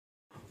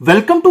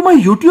Welcome to my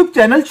YouTube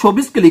channel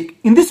Showbiz Click.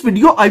 In this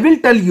video, I will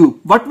tell you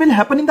what will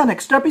happen in the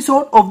next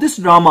episode of this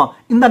drama.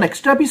 In the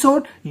next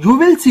episode, you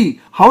will see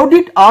how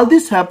did all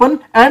this happen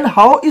and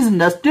how is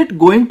Nested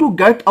going to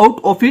get out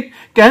of it.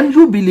 Can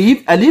you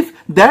believe Alif,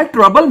 that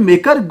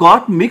troublemaker,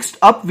 got mixed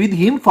up with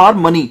him for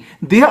money?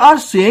 They are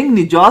saying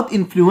Nijat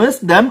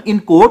influenced them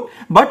in court,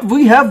 but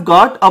we have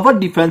got our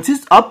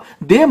defenses up.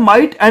 They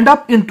might end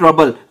up in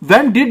trouble.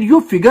 When did you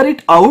figure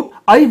it out?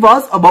 I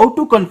was about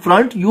to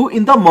confront you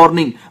in the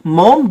morning.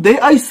 Mom,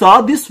 I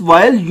saw this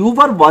while you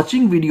were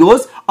watching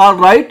videos.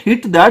 Alright,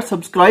 hit that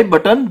subscribe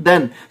button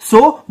then.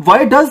 So,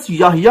 why does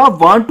Yahya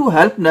want to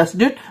help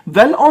Nested?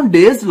 Well, on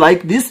days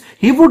like this,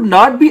 he would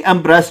not be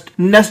embarrassed.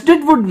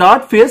 Nested would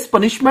not face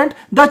punishment.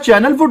 The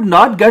channel would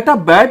not get a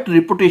bad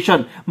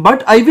reputation.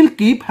 But I will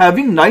keep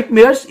having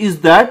nightmares.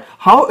 Is that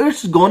how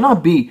it's gonna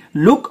be?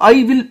 Look,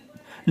 I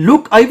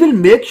will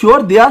make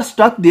sure they are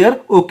stuck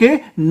there,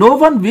 okay? No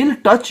one will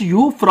touch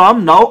you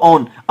from now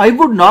on. I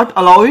would not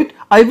allow it.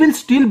 I will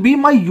still be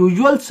my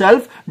usual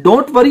self.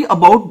 Don't worry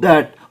about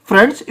that.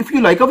 Friends, if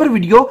you like our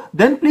video,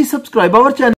 then please subscribe our channel.